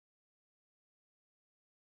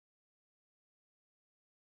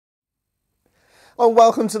Well,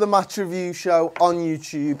 welcome to the match review show on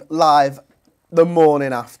YouTube, live the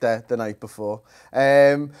morning after the night before.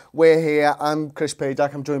 We're here, I'm Chris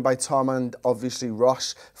Pajak, I'm joined by Tom and obviously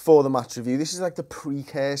Ross for the match review. This is like the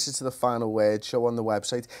precursor to the Final Word show on the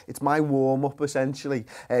website. It's my warm-up essentially,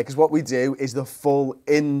 because what we do is the full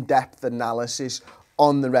in-depth analysis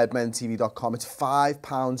on the redmentv.com. It's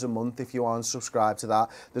 £5 a month if you aren't subscribed to that.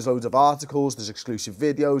 There's loads of articles, there's exclusive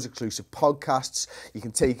videos, exclusive podcasts. You can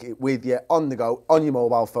take it with you on the go, on your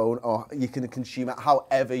mobile phone, or you can consume it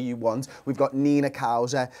however you want. We've got Nina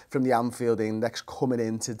Kauser from the Anfield Index coming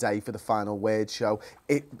in today for the Final Word show.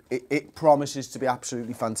 It promises to be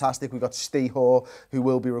absolutely fantastic. We've got Steve Hoare, who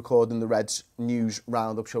will be recording the Reds News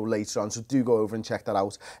Roundup show later on, so do go over and check that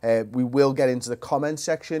out. We will get into the comments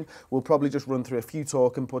section. We'll probably just run through a few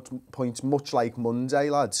talking points, much like Monday,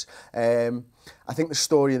 lads. I think the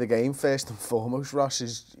story of the game, first and foremost, Ross,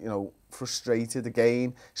 is, frustrated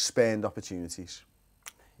again, spurned opportunities.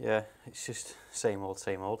 Yeah, it's just same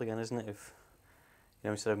old again, isn't it? If,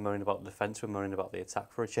 instead of moaning about the defence, we're moaning about the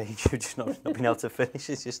attack for a change. We've just not been able to finish.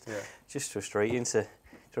 It's just frustrating to...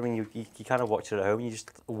 I mean, you kind of watch it at home and you're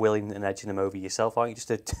just willing and edging them over yourself, aren't you? Just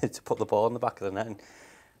to put the ball in the back of the net. And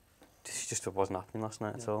it just wasn't happening last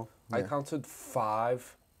night at all. I counted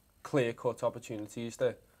 5 clear-cut opportunities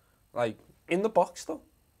there, like in the box though.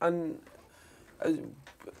 And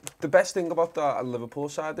the best thing about that at Liverpool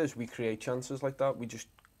side is we create chances like that. We just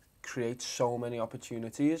create so many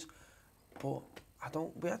opportunities. But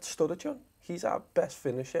we had Sturridge. He's our best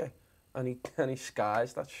finisher. And he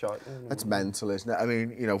skies that shot. That's mental, isn't it? I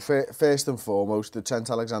mean, first and foremost, the Trent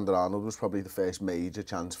Alexander-Arnold was probably the first major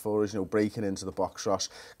chance for us. Breaking into the box, Ross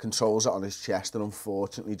controls it on his chest and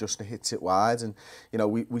unfortunately just hits it wide. And,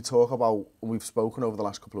 we talk about, we've spoken over the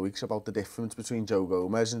last couple of weeks about the difference between Joe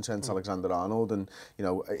Gomez and Trent Alexander-Arnold. And,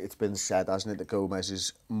 it's been said, hasn't it, that Gomez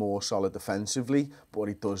is more solid defensively, but what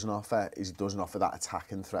he doesn't offer is he doesn't offer that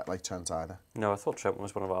attacking threat like Trent either. No, I thought Trent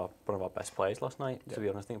was one of our best players last night, to be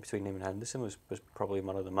honest. I think between him and Henderson was probably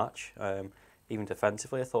man of the match. Even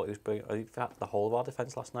defensively, I thought he was brilliant. I think the whole of our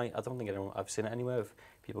defence last night, I don't think I've seen it anywhere of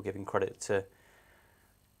people giving credit to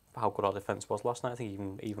how good our defence was last night. I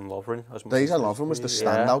think even Lovren. Dejan Lovren was the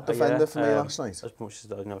standout defender for me last night. As much as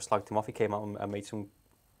slagged him off, he came out and made some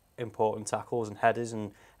important tackles and headers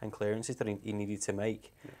and clearances that he needed to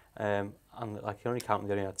make. And like, he only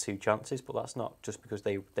had 2 chances, but that's not just because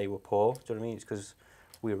they were poor. Do you know what I mean? It's because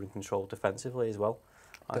we were in control defensively as well.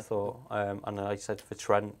 I thought, and I said for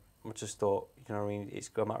Trent, I just thought, it's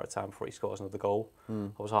a matter of time before he scores another goal. I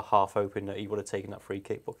was half hoping that he would have taken that free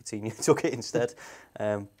kick, but Coutinho took it instead. But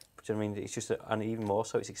do you know what I mean? It's just, and even more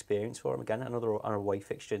so, it's experience for him again. Another away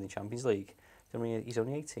fixture in the Champions League. Do you know what I mean? He's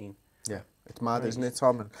only 18. Yeah, it's mad, isn't it,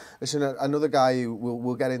 Tom? And listen, another guy who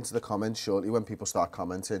we'll get into the comments shortly when people start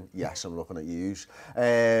commenting. Yes, I'm looking at yous.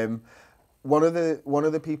 One of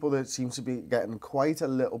the people that seems to be getting quite a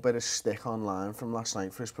little bit of stick online from last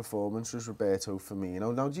night for his performance was Roberto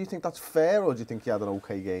Firmino. Now, do you think that's fair, or do you think he had an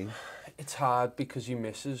okay game? It's hard because he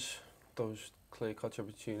misses those clear-cut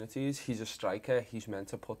opportunities. He's a striker. He's meant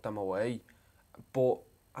to put them away. But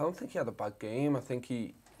I don't think he had a bad game. I think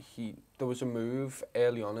there was a move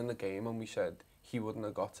early on in the game, and we said he wouldn't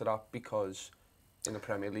have got to that because in the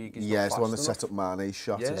Premier League he's not fast it's the one that enough. set up Mane's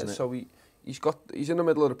shot, isn't it? So he's in the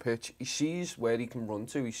middle of the pitch. He sees where he can run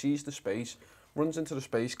to. He sees the space, runs into the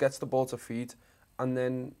space, gets the ball to feet, and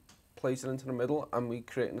then plays it into the middle, and we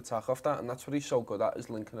create an attack off that. And that's what he's so good at, is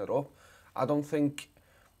linking it up. I don't think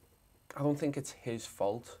it's his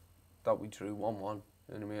fault that we drew 1-1. You know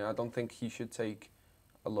what I mean? I don't think he should take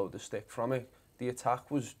a load of stick from it. The attack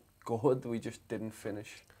was good. We just didn't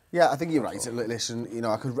finish. Yeah, I think you're right. Listen,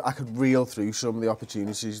 I could reel through some of the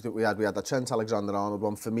opportunities that we had. We had the Trent Alexander-Arnold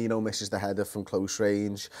one. Firmino misses the header from close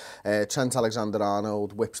range. Trent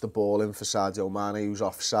Alexander-Arnold whips the ball in for Sadio Mane, who's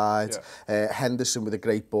offside. Yeah. Henderson with a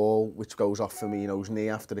great ball, which goes off Firmino's knee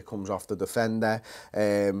after it comes off the defender.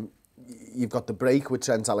 You've got the break with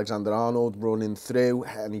Trent Alexander-Arnold running through,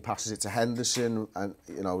 and he passes it to Henderson, and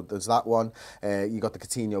there's that one. You got the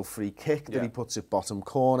Coutinho free kick that he puts it bottom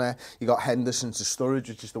corner. You got Henderson to Sturridge,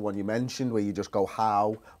 which is the one you mentioned, where you just go,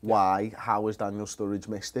 why has Daniel Sturridge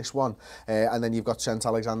missed this one? And then you've got Trent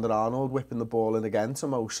Alexander-Arnold whipping the ball in again to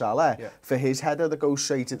Mo Salah for his header that goes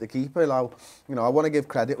straight at the keeper. Now, I want to give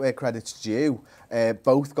credit where credit's due.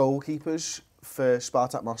 Both goalkeepers for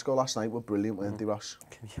Spartak Moscow last night were brilliant, weren't they, Ross?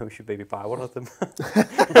 We should maybe buy one of them.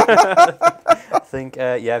 I think,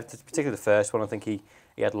 particularly the first one, I think he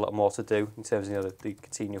had a lot more to do in terms of the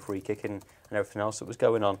Coutinho free kick and everything else that was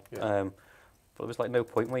going on. But there was like no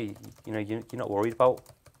point where you're not worried about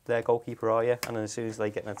their goalkeeper, are you? And then as soon as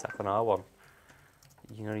they get an attack on our one,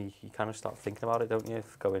 you know, you kind of start thinking about it, don't you?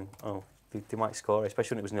 Going, oh, they might score,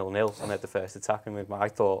 especially when it was 0-0 and they had the first attack. And I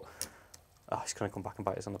thought, oh, he's going to come back and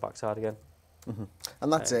bite us on the backside again.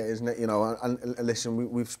 And that's it, isn't it? You know, and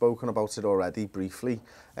listen, we've spoken about it already briefly.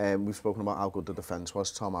 We've spoken about how good the defence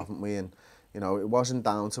was, Tom, haven't we? And you know, it wasn't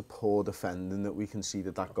down to poor defending that we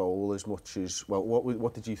conceded that goal as much as, well,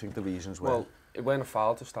 what did you think the reasons were? Well, it wasn't a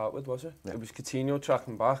foul to start with, was it? Yeah. It was Coutinho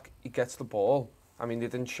tracking back. He gets the ball. I mean, they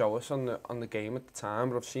didn't show us on the game at the time,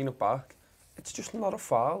 but I've seen it back. It's just not a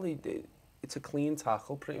foul. It's a clean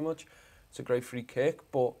tackle, pretty much. It's a great free kick,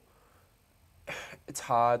 but it's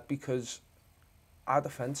hard because our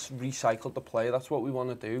defence recycled the play. That's what we want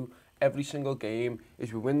to do. Every single game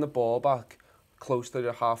is we win the ball back close to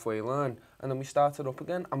the halfway line, and then we started up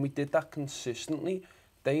again, and we did that consistently.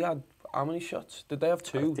 They had how many shots? Did they have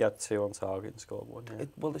 2? They had 2 on target and scored 1.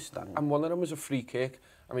 Yeah. And one of them was a free kick.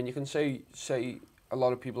 I mean, you can say a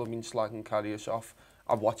lot of people have been slagging Karius off.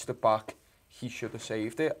 I've watched it back. He should have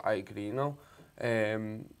saved it. I agree now.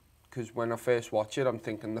 Because when I first watch it, I'm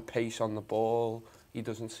thinking the pace on the ball. He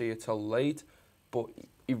doesn't see it till late, but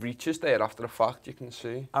he reaches there after the fact. You can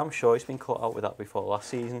see. I'm sure he's been caught out with that before last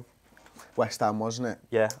season. West Ham, wasn't it?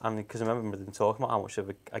 Yeah, and because I remember them talking about how much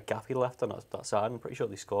of a gap he left on that side. I'm pretty sure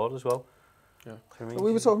they scored as well. Yeah. Well,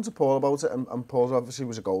 we were talking to Paul about it, and Paul obviously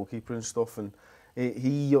was a goalkeeper and stuff, and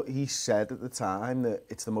he said at the time that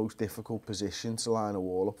it's the most difficult position to line a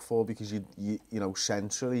wall up for, because you know,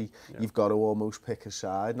 centrally you've got to almost pick a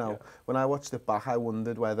side. Now, when I watched it back, I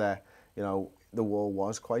wondered whether, you know, the wall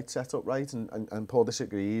was quite set up right, and Paul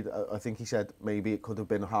disagreed. I think he said maybe it could have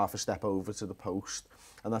been half a step over to the post,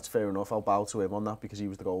 and that's fair enough. I'll bow to him on that because he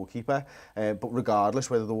was the goalkeeper. But regardless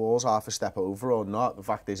whether the wall's half a step over or not, the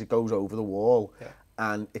fact is it goes over the wall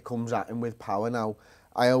and it comes at him with power. Now,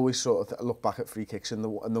 I always sort of look back at free kicks, and the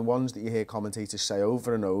ones that you hear commentators say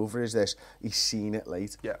over and over is this: he's seen it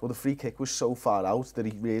late. Yeah. Well, the free kick was so far out that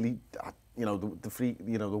he really, you know,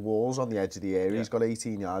 the wall's on the edge of the area. He's got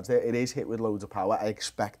 18 yards there. It is hit with loads of power. I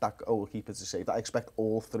expect that goalkeeper to save that. I expect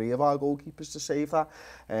all 3 of our goalkeepers to save that.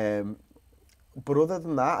 But other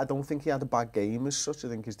than that, I don't think he had a bad game as such. I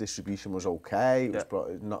think his distribution was okay. It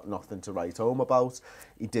was nothing to write home about.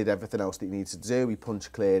 He did everything else that he needed to do. He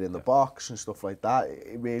punched clear in the box and stuff like that.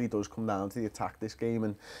 It really does come down to the attack this game.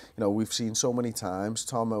 And you know, we've seen so many times,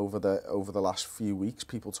 Tom, over the last few weeks,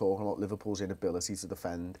 people talking about Liverpool's inability to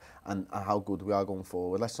defend and how good we are going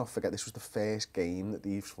forward. Let's not forget this was the first game that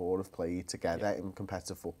these 4 have played together in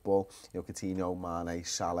competitive football. You know, Coutinho, Mane,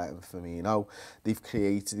 Salah, and Firmino.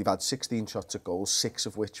 They've had 16 shots at goals, 6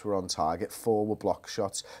 of which were on target, 4 were block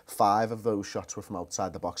shots, 5 of those shots were from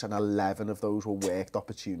outside the box, and 11 of those were worked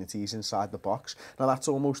opportunities inside the box. Now that's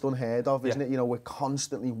almost unheard of, isn't it? You know, we're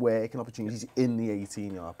constantly working opportunities in the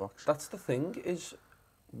 18-yard box. That's the thing, is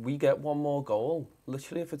we get 1 more goal.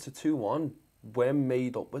 Literally, if it's a 2-1, we're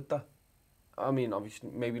made up with that. I mean,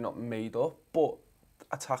 obviously, maybe not made up, but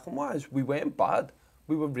attacking-wise, we weren't bad.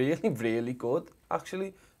 We were really, really good,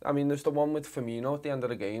 actually. I mean, there's the one with Firmino at the end of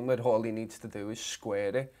the game where all he needs to do is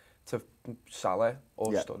square it to Salah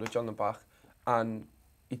or Sturridge on the back, and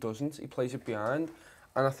he doesn't. He plays it behind,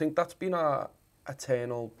 and I think that's been our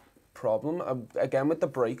eternal problem. Again, with the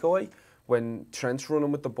breakaway, when Trent's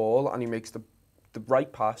running with the ball and he makes the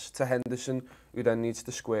right pass to Henderson, who then needs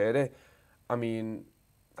to square it. I mean,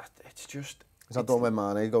 it's just... Is that the one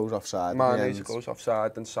when Mane goes offside? Mane goes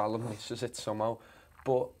offside and Salah misses it somehow.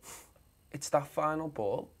 But it's that final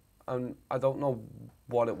ball, and I don't know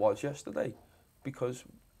what it was yesterday, because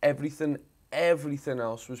everything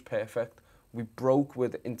else was perfect. We broke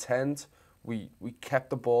with intent, we kept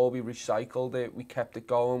the ball, we recycled it, we kept it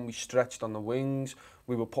going, we stretched on the wings,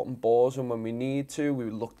 we were putting balls in when we need to, we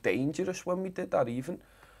looked dangerous when we did that even.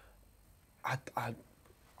 I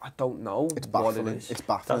don't know what it is. It's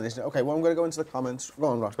baffling, isn't it? Okay, well, I'm going to go into the comments. Go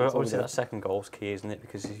on, Ross. Well, obviously, that second goal is key, isn't it?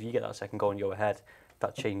 Because if you get that second goal and you're ahead,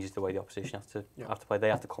 that changes the way the opposition have to play. They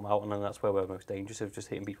have to come out, and then that's where we're most dangerous, of just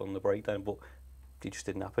hitting people on the breakdown. But it just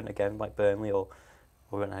didn't happen again, like Burnley or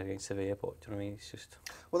we went ahead against Sevilla. But do you know what I mean? It's just...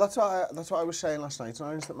 Well, that's what I was saying last night in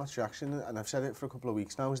our instant match reaction, and I've said it for a couple of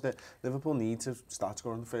weeks now, is that Liverpool need to start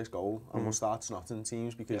scoring the first goal, and we'll start snotting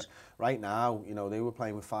teams, because right now, you know, they were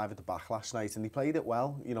playing with 5 at the back last night, and they played it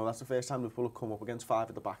well. You know, that's the first time Liverpool have come up against 5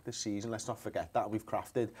 at the back this season. Let's not forget that. We've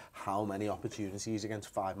crafted how many opportunities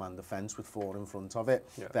against 5-man defence with 4 in front of it.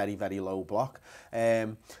 Very, very low block.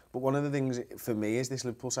 But one of the things for me is this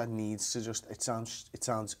Liverpool side needs to just, it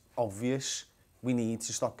sounds obvious, we need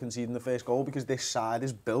to stop conceding the first goal, because this side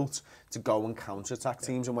is built to go and counter-attack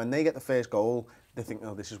teams, and when they get the first goal, they think,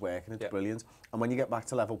 oh, this is working, it's brilliant. And when you get back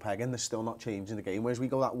to level pegging, they're still not changing the game. Whereas we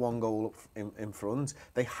go that one goal up in front,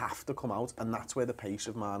 they have to come out, and that's where the pace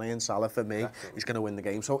of Mane and Salah, for me, is going to win the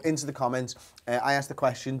game. So into the comments, I asked the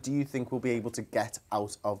question, do you think we'll be able to get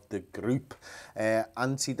out of the group?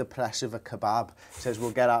 Antidepressive Kebab says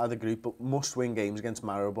we'll get out of the group, but must win games against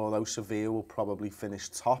Maribor, though Sevilla will probably finish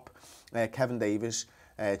top. Kevin Davis,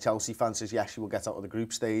 Chelsea fan, says yes, you will get out of the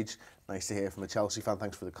group stage. Nice to hear from a Chelsea fan,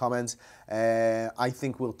 thanks for the comment. I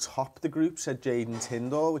think we'll top the group, said Jaden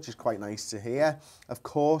Tindor, which is quite nice to hear. Of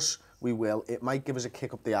course we will. It might give us a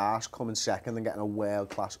kick up the arse coming second and getting a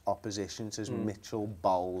world-class opposition, says Mitchell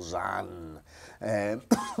Balzan.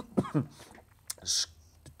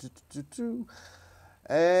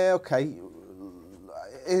 Okay,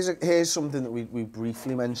 here's something that we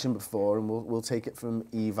briefly mentioned before, and we'll take it from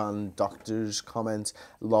Ivan Doctor's comment.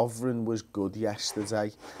 Lovren was good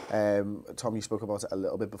yesterday. Tom, you spoke about it a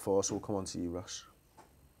little bit before, so we'll come on to you, Ross.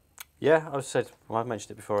 Yeah, I've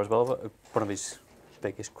mentioned it before as well, but one of his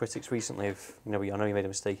biggest critics recently of, I know he made a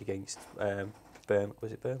mistake against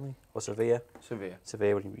was it Burnley or Sevilla?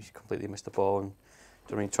 Sevilla, when he completely missed the ball, and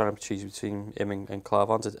trying to choose between him and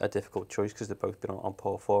Klavan's a difficult choice because they've both been on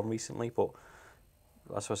poor form recently. But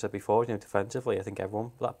as I said before, defensively, I think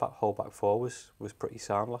everyone, that whole back four was pretty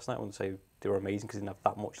sound last night. I wouldn't say they were amazing because they didn't have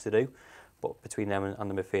that much to do, but between them and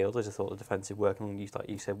the midfielders, I thought the defensive work, and like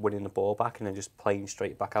you said, winning the ball back and then just playing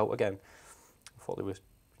straight back out again, I thought it was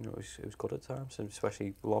good at times, and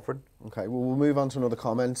especially Lovren. Okay, well, we'll move on to another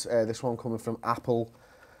comment. This one coming from Apple.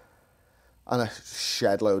 And a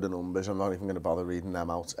shed load of numbers. I'm not even going to bother reading them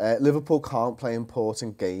out. Liverpool can't play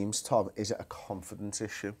important games. Tom, is it a confidence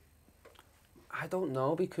issue? I don't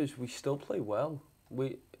know, because we still play well.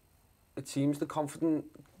 It seems the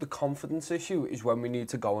confidence issue is when we need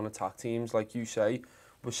to go and attack teams. Like you say,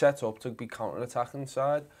 we're set up to be counter-attacking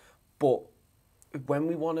side. But when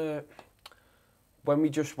we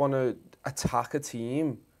just want to attack a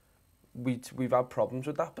team, we've had problems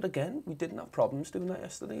with that. But again, we didn't have problems doing that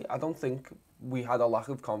yesterday. I don't think we had a lack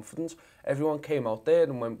of confidence. Everyone came out there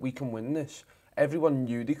and went, we can win this. Everyone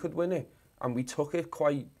knew they could win it, and we took it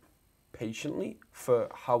quite patiently for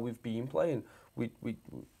how we've been playing. We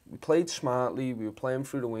played smartly, we were playing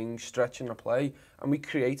through the wings, stretching the play, and we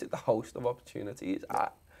created the host of opportunities.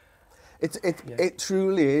 It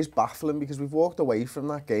truly is baffling, because we've walked away from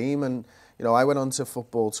that game, and I went onto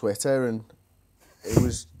football Twitter, and it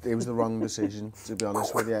was the wrong decision, to be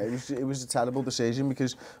honest with you. It was a terrible decision,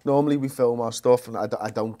 because normally we film our stuff, and I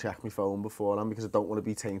don't check my phone beforehand, because I don't want to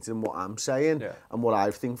be tainted in what I'm saying and what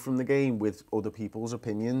I think from the game with other people's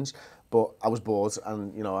opinions. But I was bored,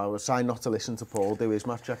 and I was trying not to listen to Paul do his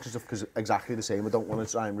match checks and stuff, because exactly the same. I don't want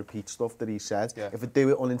to try and repeat stuff that he said. If I do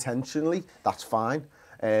it unintentionally, that's fine.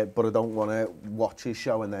 But I don't want to watch his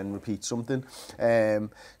show and then repeat something.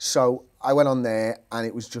 So I went on there, and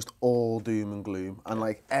it was just all doom and gloom. And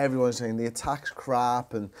like everyone's saying the attack's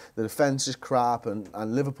crap and the defence is crap and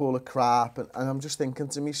Liverpool are crap. And I'm just thinking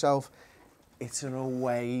to myself, it's an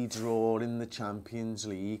away draw in the Champions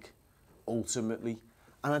League, ultimately.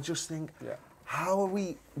 And I just think, how are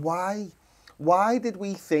we, why did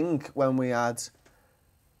we think when we had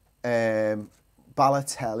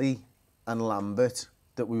Balotelli and Lambert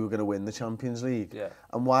that we were going to win the Champions League?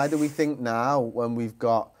 And why do we think now, when we've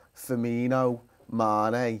got Firmino,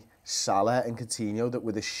 Mane, Salah and Coutinho, that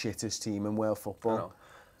we're the shittest team in world football?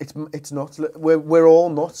 It's not. We're all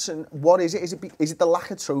nuts. And what is it? Is it the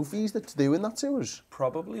lack of trophies that's doing that to us?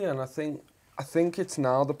 Probably, and I think it's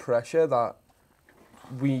now the pressure that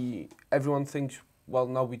everyone thinks, well,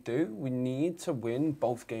 no, we do. We need to win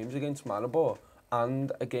both games against Maribor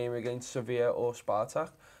and a game against Sevilla or Spartak,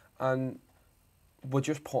 and we're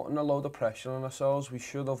just putting a load of pressure on ourselves. We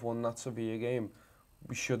should have won that Sevilla game.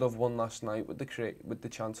 We should have won last night with the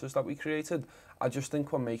chances that we created. I just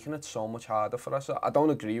think we're making it so much harder for us. I don't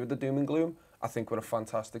agree with the doom and gloom. I think we're a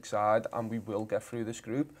fantastic side and we will get through this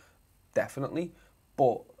group, definitely.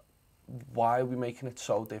 But why are we making it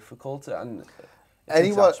so difficult? And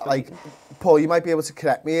anyone, like, Paul, you might be able to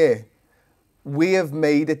correct me here. We have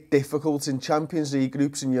made it difficult in Champions League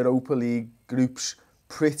groups and Europa League groups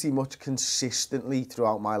pretty much consistently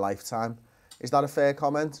throughout my lifetime. Is that a fair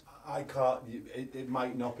comment? I can't. It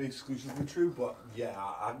might not be exclusively true, but yeah,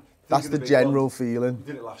 that's the general feeling. We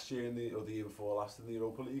did it last year or the year before last in the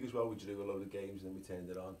Europa League as well. We drew a load of games and then we turned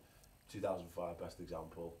it on. 2005, best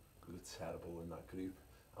example. We were terrible in that group,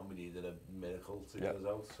 and we needed a miracle to get us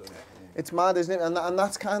out. So, It's mad, isn't it? And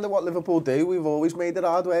that's kind of what Liverpool do. We've always made it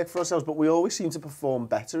hard work for ourselves, but we always seem to perform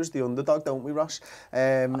better as the underdog, don't we, Ross?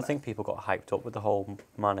 I think people got hyped up with the whole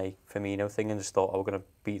Mane Firmino thing and just thought, oh, we're going to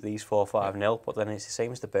beat these 4-5-0. But then it's the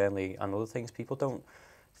same as the Burnley and other things. People don't.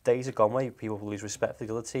 The days are gone where people lose respect for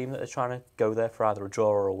the other team that are trying to go there for either a draw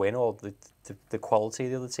or a win, or the quality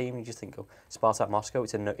of the other team. You just think, oh, Spartak Moscow,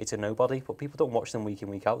 it's a nobody. But people don't watch them week in,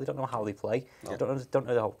 week out. They don't know how they play. No. They don't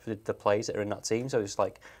know the players that are in that team. So it's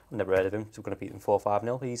like, I've never heard of him. So we're going to beat them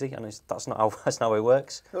 4-5-0 easy, and that's not how it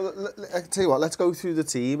works. Well, I tell you what, let's go through the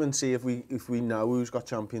team and see if we know who's got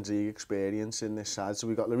Champions League experience in this side. So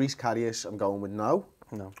we've got Lloris Karius. I'm going with no.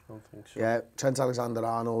 No, I don't think so. Yeah, Trent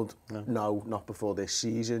Alexander-Arnold, no, not before this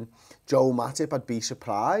season. Joel Matip, I'd be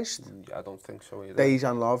surprised. Yeah, I don't think so either.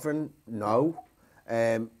 Dejan Lovren, no.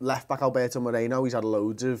 Left back Alberto Moreno, he's had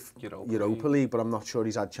loads of Europa League, but I'm not sure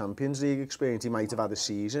he's had Champions League experience. He might have had a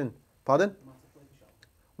season. Pardon?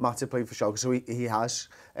 Matip played for Schalke, so he has.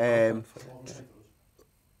 In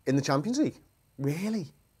the Champions League?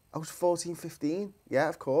 Really? I was 14-15. Yeah,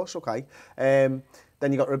 of course, okay.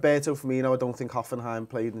 Then you got Roberto Firmino. I don't think Hoffenheim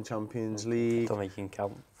played in Champions League. Don't think he can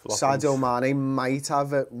count. Sadio Mane might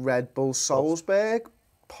have at Red Bull Salzburg,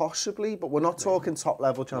 possibly, but we're not talking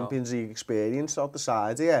top-level Champions League experience on the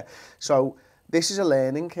side here. So this is a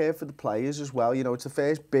learning curve for the players as well. You know, it's the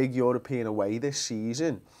first big European away this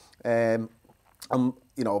season. You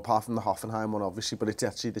know, apart from the Hoffenheim one, obviously, but it's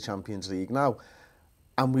actually the Champions League now.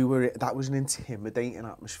 And that was an intimidating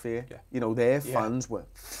atmosphere. Yeah. You know, their fans were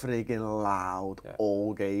frigging loud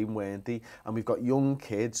all game, weren't they? And we've got young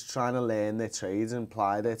kids trying to learn their trades and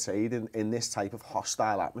apply their trade in this type of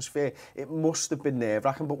hostile atmosphere. It must have been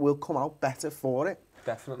nerve-wracking, but we'll come out better for it.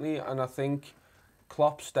 Definitely, and I think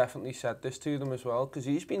Klopp's definitely said this to them as well, because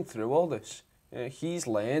he's been through all this. He's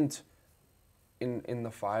learned in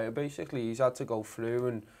the fire, basically. He's had to go through,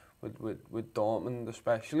 and with Dortmund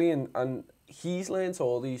especially, and he's learned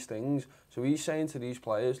all these things. So he's saying to these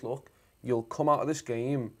players, look, you'll come out of this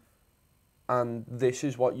game and this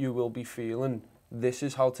is what you will be feeling. This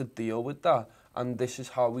is how to deal with that. And this is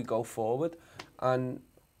how we go forward. And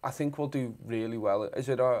I think we'll do really well. Is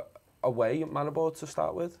it a away at Maribor to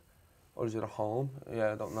start with? Or is it a home?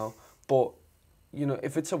 Yeah, I don't know. But, you know,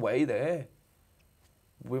 if it's away there,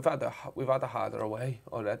 we've had a harder away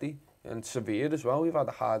already. And Sevilla as well, we've had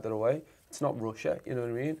a harder away. It's not Russia, you know what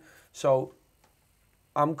I mean? So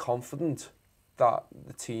I'm confident that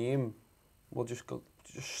the team will just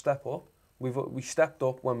step up. We stepped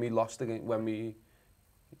up when we lost against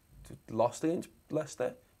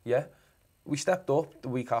Leicester. Yeah, we stepped up the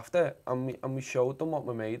week after, and we showed them what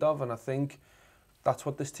we're made of. And I think that's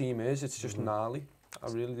what this team is. It's just gnarly. I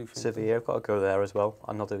really do think Sevilla have got to go there as well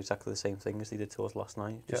and not do exactly the same thing as they did to us last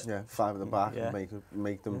night. Just five at the back and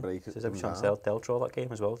make them break it. There's every chance they'll draw that game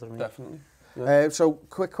as well, doesn't it? Definitely. Yeah. So,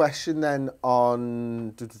 quick question then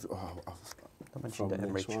on... I mentioned it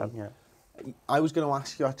in Rich yet. I was going to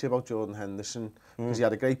ask you actually about Jordan Henderson, because he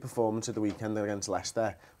had a great performance at the weekend against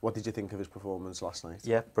Leicester. What did you think of his performance last night?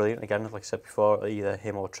 Yeah, brilliant. Again, like I said before, either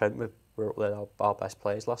him or Trent were up there, our best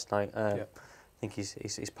players last night. I think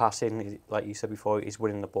he's passing, like you said before, he's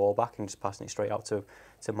winning the ball back and just passing it straight out to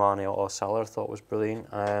Mane or Salah. I thought was brilliant.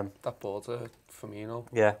 That ball to Firmino.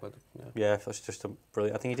 Yeah, it was just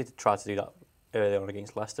brilliant. I think he did try to do that early on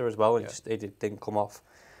against Leicester as well, and it didn't come off.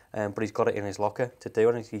 But he's got it in his locker to do,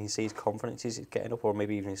 and you can see his confidence he's getting up, or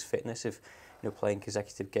maybe even his fitness of playing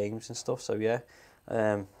consecutive games and stuff. So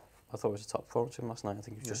I thought it was a top performance from last night. I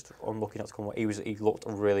think he was just unlucky not to come. He looked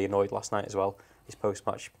really annoyed last night as well. His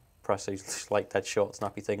post-match press, he's just like dead short,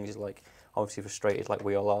 snappy things. He's like obviously frustrated, like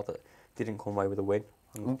we all are, that didn't come away with a win.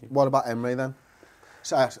 What about Emery then?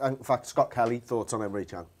 So, in fact, Scott Kelly, thoughts on Emery,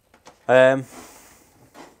 Chan? I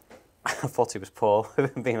thought he was poor,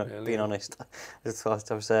 being honest. I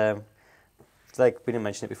was like, we didn't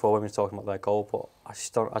mention it before when we were talking about their goal, but I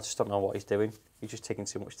just don't know what he's doing. He's just taking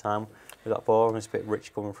too much time with that ball, and it's a bit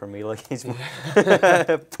rich coming from me. Like he's,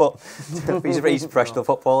 but he's a professional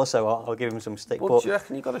footballer, so I'll give him some stick. Well, do you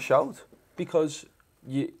reckon you got a shout? Because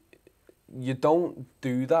you don't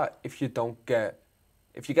do that if you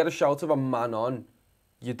get a shout of a man on,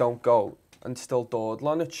 you don't go and still dawdle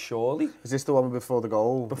on it, surely. Is this the one before the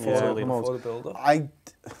goal? Before the build-up?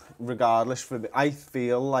 Regardless, I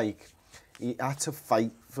feel like he had to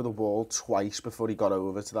fight for the ball twice before he got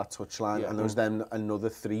over to that touchline, and there was then another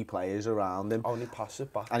 3 players around him. Oh, and he passes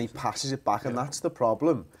it back. And he passes it back, and that's the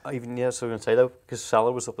problem. So I'm going to say though, because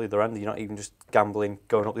Salah was up the other end, you're not even just gambling,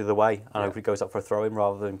 going up the other way, and hope he goes up for a throw-in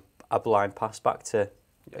rather than a blind pass back to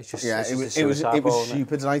It's just, Yeah, it's it just a was suicide it was ball, isn't it?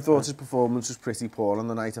 stupid, and I thought his performance was pretty poor on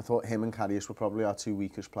the night. I thought him and Karius were probably our two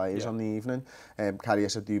weakest players on the evening.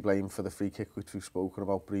 Karius I do blame for the free kick, which we've spoken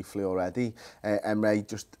about briefly already. Emre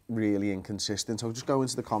just really inconsistent. I'll just go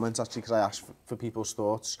into the comments actually because I asked for people's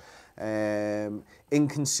thoughts.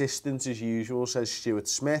 Inconsistent as usual, says Stuart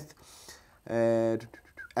Smith.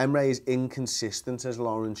 Emre is inconsistent, says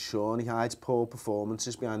Lawrence Shaw, and he hides poor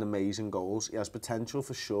performances behind amazing goals. He has potential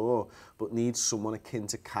for sure, but needs someone akin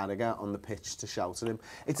to Carragher on the pitch to shout at him.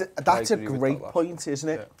 That's a great point, isn't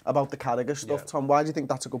it, about the Carragher stuff, Tom? Why do you think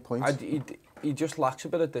that's a good point? He just lacks a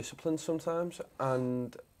bit of discipline sometimes,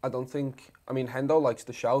 and I don't think... I mean, Hendo likes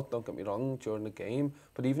to shout, don't get me wrong, during the game,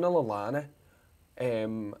 but even Lallana,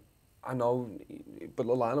 I know, but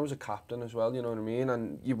Lallana was a captain as well, you know what I mean?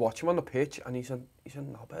 And you watch him on the pitch, and he's a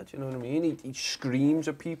knobhead, you know what I mean? He screams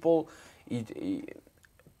at people.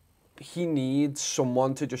 He needs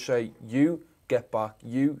someone to just say, you get back,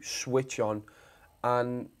 you switch on.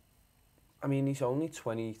 And, I mean, he's only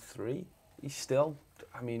 23. He's still,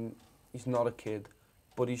 I mean, he's not a kid,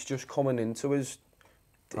 but he's just coming into his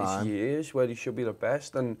years where he should be the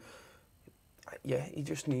best. And, yeah, he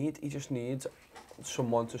just needs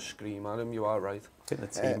someone to scream at him. You are right. I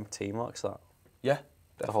think the team likes that. Yeah,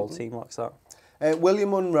 definitely. The whole team likes that.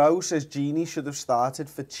 William Monroe says Gini should have started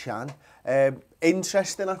for Chan.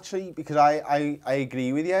 Interesting actually, because I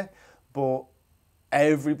agree with you, but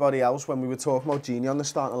everybody else, when we were talking about Gini on the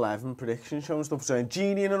start 11 prediction show and stuff, saying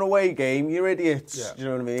Gini in an away game, you're idiots. Yeah. Do you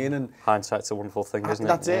know what I mean? And hindsight's a wonderful thing, isn't it?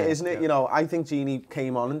 That's it, isn't it? Yeah. You know, I think Gini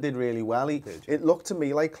came on and did really well. It looked to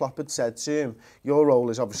me like Klopp had said to him, your role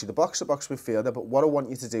is obviously the box-to-box midfielder, but what I want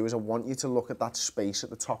you to do is I want you to look at that space at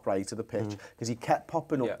the top right of the pitch, because he kept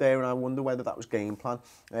popping up there, and I wonder whether that was game plan.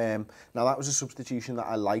 Now, that was a substitution that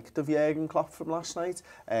I liked of Jurgen Klopp from last night.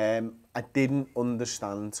 I didn't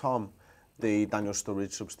understand, Tom, the Daniel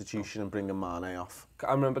Sturridge substitution and bringing Mane off.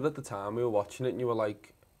 I remember at the time we were watching it and you were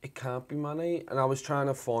like, it can't be Mane. And I was trying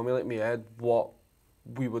to formulate in my head what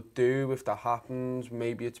we would do if that happens.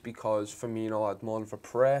 Maybe it's because Firmino had more of a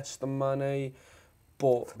press than Mane.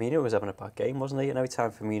 But Firmino was having a bad game, wasn't he? And every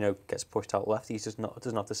time Firmino gets pushed out left, he's just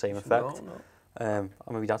doesn't have the same effect. No.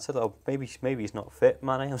 I mean, Dad said, oh, maybe he's not fit,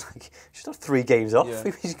 Mane. I was like, he's just had 3 games off.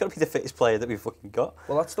 Yeah. He's got to be the fittest player that we've fucking got.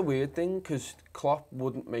 Well, that's the weird thing, because Klopp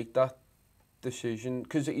wouldn't make that decision,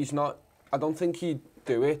 because he's not... I don't think he'd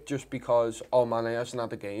do it just because, oh, Mane hasn't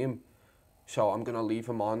had a game, so I'm going to leave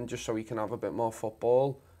him on just so he can have a bit more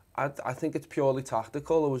football. I think it's purely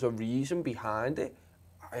tactical. There was a reason behind it.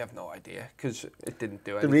 I have no idea, because it didn't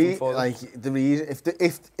do anything for them. The reason,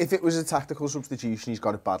 if it was a tactical substitution, he's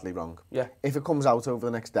got it badly wrong. Yeah. If it comes out over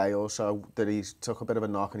the next day or so that he's took a bit of a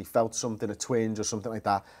knock and he felt something, a twinge or something like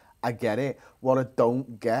that, I get it. What I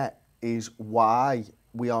don't get is why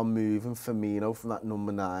we are moving Firmino from that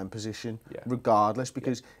number 9 position, regardless,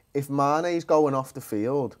 because if Mane's going off the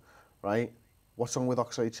field, right, what's wrong with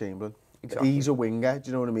Oxlade-Chamberlain? Exactly. He's a winger, do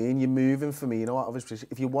you know what I mean? You're moving Firmino out of his position.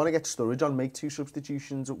 If you want to get Sturridge on, make 2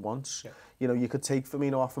 substitutions at once. Yeah. You know, you could take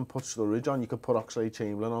Firmino off and put Sturridge on. You could put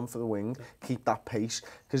Oxlade-Chamberlain on for the wing, keep that pace.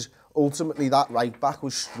 Because ultimately that right back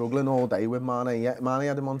was struggling all day with Mane. Yeah, Mane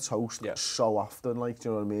had him on toast so often, like, do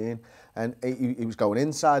you know what I mean? And he was going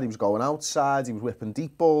inside, he was going outside, he was whipping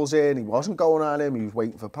deep balls in, he wasn't going at him, he was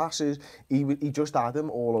waiting for passes. He just had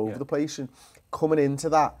him all over the place. And coming into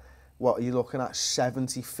that, what are you looking at,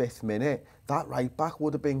 75th minute, that right back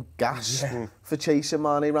would have been gassed for chasing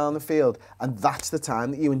Mane around the field. And that's the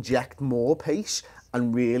time that you inject more pace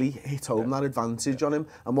and really hit home that advantage on him.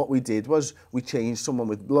 And what we did was we changed someone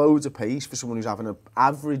with loads of pace for someone who's having an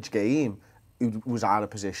average game who was out of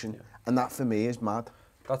position. Yeah. And that for me is mad.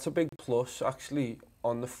 That's a big plus actually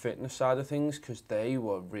on the fitness side of things, because they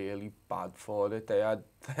were really bad for it. They had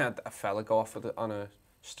a fella go off on a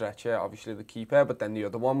stretcher, obviously the keeper, but then the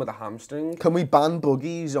other one with a hamstring. Can we ban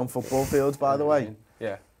buggies on football fields, by the way?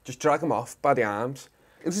 Yeah, just drag him off by the arms.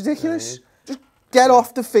 It was ridiculous. Just get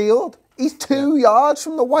off the field. He's 2 yards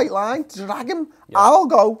from the white line. Drag him. Yeah.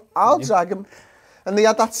 I'll drag him. And they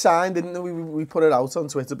had that sign, didn't they? We put it out on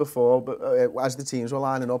Twitter before, but as the teams were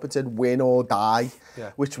lining up, it said win or die,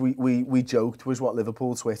 which we joked was what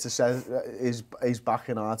Liverpool Twitter says is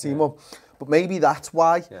backing our team up. But maybe that's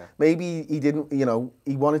why. Yeah. Maybe he didn't, you know,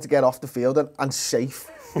 he wanted to get off the field and safe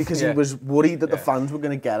because he was worried that the fans were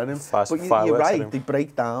going to get at him. But you're right, they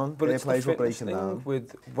break down. But their players were breaking down.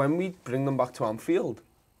 With when we bring them back to Anfield,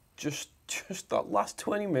 just that last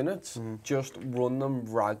 20 minutes, just run them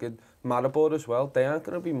ragged. Maribor as well, they aren't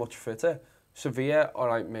going to be much fitter. Sevilla, all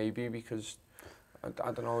right, maybe, because,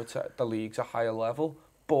 I don't know, the league's a higher level,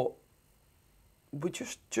 but we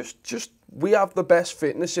we have the best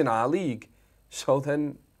fitness in our league, So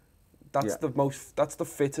then that's that's the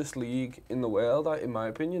fittest league in the world, in my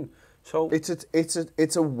opinion. So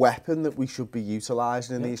it's a weapon that we should be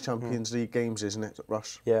utilising in these Champions League games, isn't it,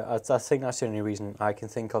 Ross? Yeah, I think that's the only reason I can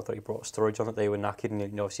think of that he brought Sturridge on, that they were knackered, and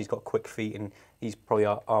obviously he's got quick feet and he's probably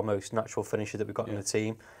our most natural finisher that we've got in the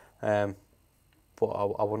team. But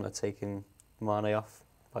I wouldn't have taken Mane off.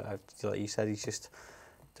 Like you said, he's just,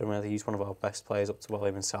 don't really think he's one of our best players up to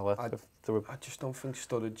him and Salah. I just don't think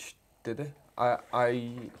Sturridge did it. I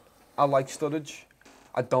like Sturridge.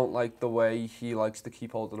 I don't like the way he likes to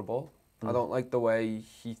keep hold of the ball. I don't like the way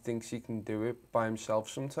he thinks he can do it by himself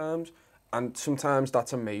sometimes. And sometimes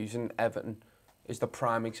that's amazing. Everton is the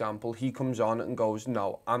prime example. He comes on and goes,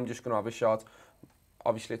 no, I'm just going to have a shot.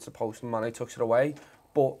 Obviously, it's the post and Mane tucks it away.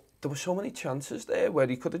 But there were so many chances there where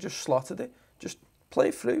he could have just slotted it. Just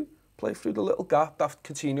play through the little gap that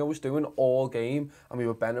Coutinho was doing all game, and we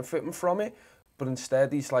were benefiting from it. But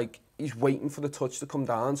instead, he's waiting for the touch to come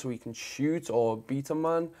down so he can shoot or beat a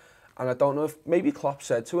man. And I don't know if maybe Klopp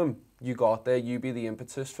said to him, you got there, you be the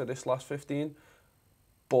impetus for this last 15.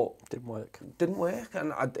 But didn't work,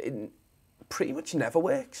 and it pretty much never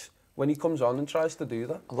works when he comes on and tries to do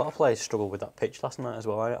that. A lot of players struggled with that pitch last night as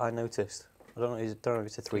well, I noticed. I don't know if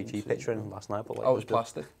it's a 3G pitch or anything last night, but like, it was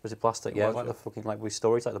plastic. Was it plastic? It Yeah, was, like yeah. the fucking, like with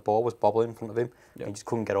Sturridge, like the ball was bobbling in front of him. And he just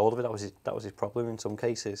couldn't get hold of it. That was his problem in some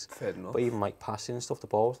cases. Fair enough. But even like passing and stuff, the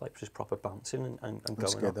ball was like just proper bouncing and going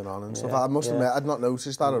skidding on and yeah. stuff. I must admit, I'd not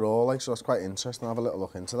noticed that at all. Like, so that's quite interesting. I'll have a little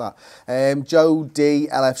look into that. Joe D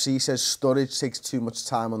LFC says Sturridge takes too much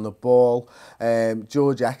time on the ball.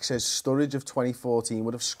 George X says Sturridge of 2014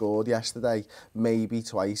 would have scored yesterday, maybe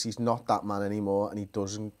twice. He's not that man anymore, and he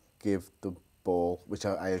doesn't give the ball, which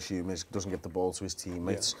I assume is doesn't give the ball to his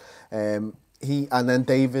teammates. Yeah. And then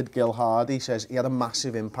David Gilhardy says he had a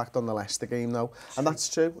massive impact on the Leicester game though, and that's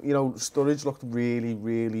true. You know, Sturridge looked really,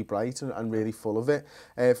 really bright and really full of it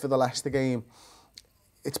for the Leicester game.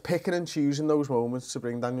 It's picking and choosing those moments to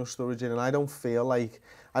bring Daniel Sturridge in, and I don't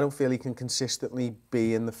feel he can consistently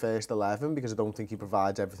be in the first 11 because I don't think he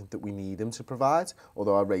provides everything that we need him to provide,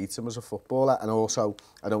 although I rate him as a footballer. And also,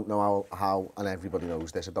 I don't know how and everybody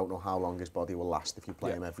knows this, I don't know how long his body will last if you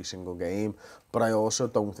play him every single game, but I also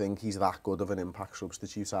don't think he's that good of an impact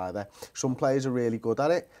substitute either. Some players are really good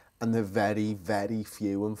at it, and they're very, very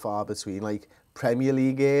few and far between. Like, Premier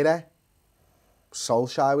League era,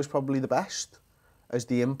 Solskjaer was probably the best as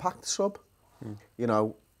the impact sub, you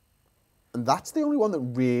know, and that's the only one that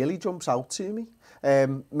really jumps out to me.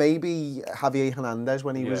 Maybe Javier Hernandez,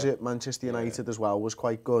 when he was at Manchester United as well, was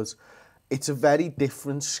quite good. It's a very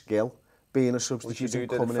different skill, being a substitute and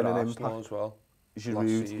coming in and impact. As well.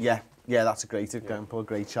 Giroud, yeah, that's a great example, a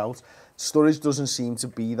great shout. Sturridge doesn't seem to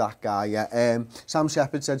be that guy yet. Sam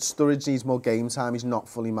Shepherd said Sturridge needs more game time, he's not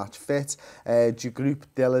fully match fit. Group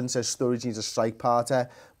Dylan says Sturridge needs a strike partner,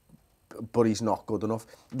 but he's not good enough.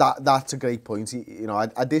 That's a great point.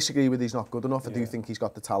 I disagree with he's not good enough. I do think he's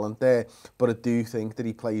got the talent there, but I do think that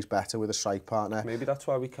he plays better with a strike partner. Maybe that's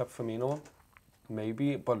why we kept Firmino on.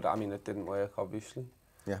 Maybe, but I mean, it didn't work, obviously.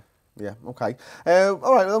 Yeah, okay.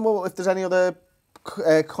 All right, then, well, if there's any other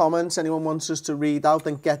comments anyone wants us to read out,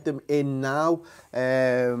 then get them in now.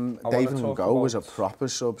 David Ngo was a proper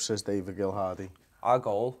sub, says David Gilhardy. Our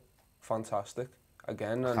goal, fantastic.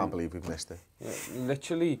 Again, I can't believe we've missed it. Yeah,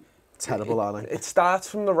 literally... Terrible, aren't they? It starts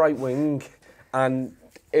from the right wing, and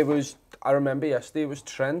it was, I remember yesterday, it was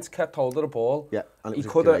Trent kept hold of the ball. Yeah, and it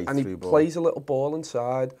was he plays a little ball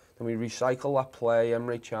inside, then we recycle that play,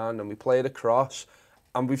 Emre Can, and we play it across,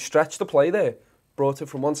 and we've stretched the play there, brought it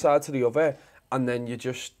from one side to the other, and then you're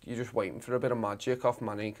just waiting for a bit of magic off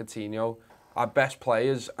Mane and Coutinho, our best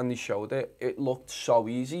players, and they showed it. It looked so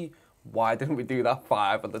easy. Why didn't we do that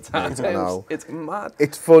 5 at the time? It's mad.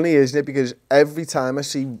 It's funny, isn't it? Because every time I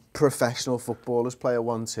see professional footballers play a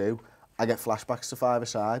 1-2, I get flashbacks to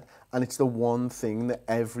five-a-side, and it's the one thing that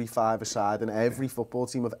every five-a-side and every football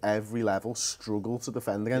team of every level struggle to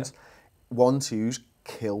defend against. 1-2s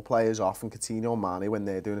kill players off, and Coutinho and Mane, when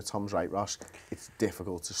they're doing it, Tom's right, Ross, it's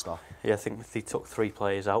difficult to stop. Yeah, I think they took 3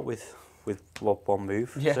 players out with one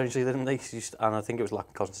move, essentially, didn't they? And I think it was lack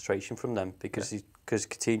of concentration from them because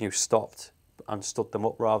Coutinho stopped and stood them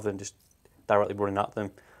up rather than just directly running at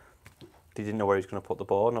them. They didn't know where he was going to put the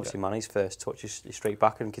ball, and obviously Mane's first touch is straight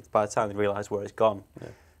back, and by the time they realised where it's gone,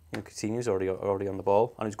 Coutinho's already on the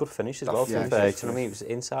ball, and it was a good finish as well. To be fair, you know what I mean? It was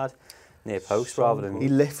inside. Near post rather than... He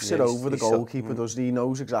lifts it over the goalkeeper, doesn't he? He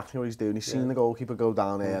knows exactly what he's doing. He's seen the goalkeeper go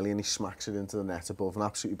down early and he smacks it into the net above, and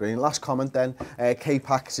absolutely brilliant. Last comment then,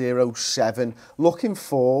 KPAC07. Looking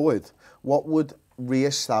forward, what would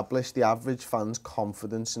re-establish the average fan's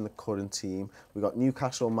confidence in the current team? We've got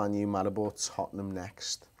Newcastle, Man U, Maribor, Tottenham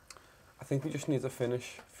next. think we just need to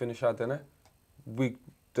finish our dinner. The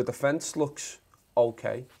defence looks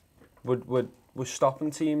okay. We're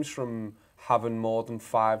stopping teams from having more than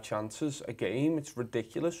 5 chances a game. It's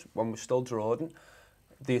ridiculous when we're still drawing.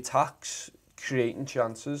 The attacks, creating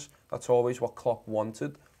chances, that's always what Klopp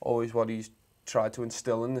wanted, always what he's tried to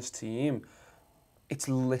instill in this team. It's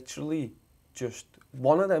literally just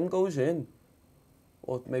one of them goes in,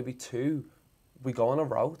 or maybe 2, we go on a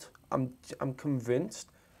route. I'm convinced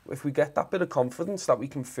if we get that bit of confidence that we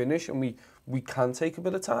can finish and we can take a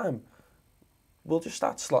bit of time, we'll just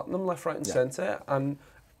start slotting them left, right and centre. And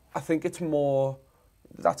I think it's more,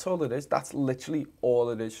 that's all it is. That's literally all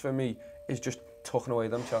it is for me, is just tucking away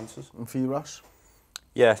them chances. And for you, Ross?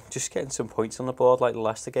 Yeah, just getting some points on the board like the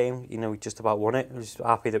Leicester game. You know, we just about won it. I was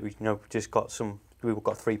happy that we, you know, just got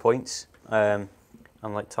 3 points. And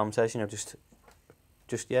like Tom says, you know, just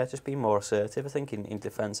be more assertive, I think, in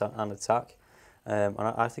defence and attack. And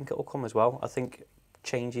I think it will come as well. I think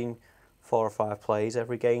changing 4 or 5 plays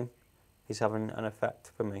every game is having an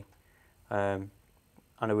effect for me. I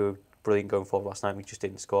know we were brilliant going forward last night. We just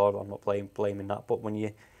didn't score. I'm not blaming that. But when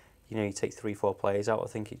you take 3-4 players out, I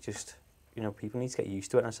think it just, you know, people need to get used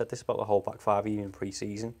to it. And I said this about the whole back 5 even in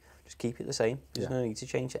pre-season. Just keep it the same. There's no need to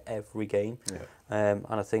change it every game. And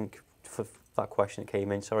I think for that question that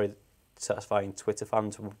came in, satisfying Twitter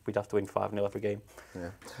fans, we'd have to win 5-0 every game.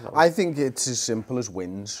 I think it's as simple as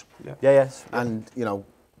wins. And, you know,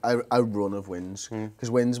 a run of wins,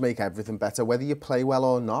 because wins make everything better. Whether you play well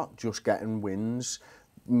or not, just getting wins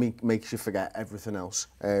makes you forget everything else.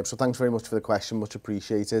 So thanks very much for the question, much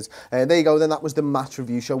appreciated. There you go then, that was the match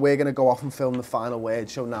review show. We're going to go off and film the final word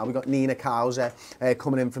show now. We've got Nina Kauser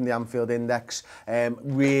coming in from the Anfield Index.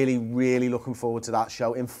 Really looking forward to that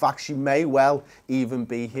show. In fact, she may well even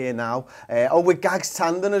be here now. With Gags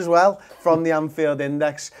Tandon as well from the Anfield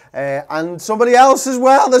Index. And somebody else as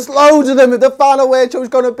well. There's loads of them. The final word show is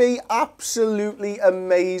going to be absolutely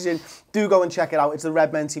amazing. Do go and check it out. It's the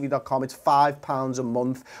redmentv.com. It's £5 a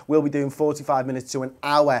month. We'll be doing 45 minutes to an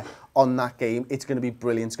hour on that game. It's going to be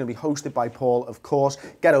brilliant. It's going to be hosted by Paul, of course.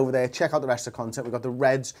 Get over there, check out the rest of the content. We've got the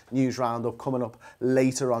Reds news roundup coming up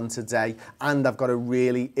later on today. And I've got a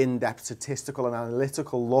really in-depth statistical and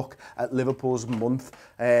analytical look at Liverpool's month.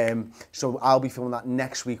 So I'll be filming that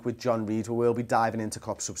next week with John Reid, where we'll be diving into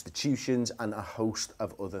Klopp substitutions and a host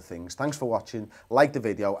of other things. Thanks for watching. Like the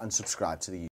video and subscribe to the YouTube.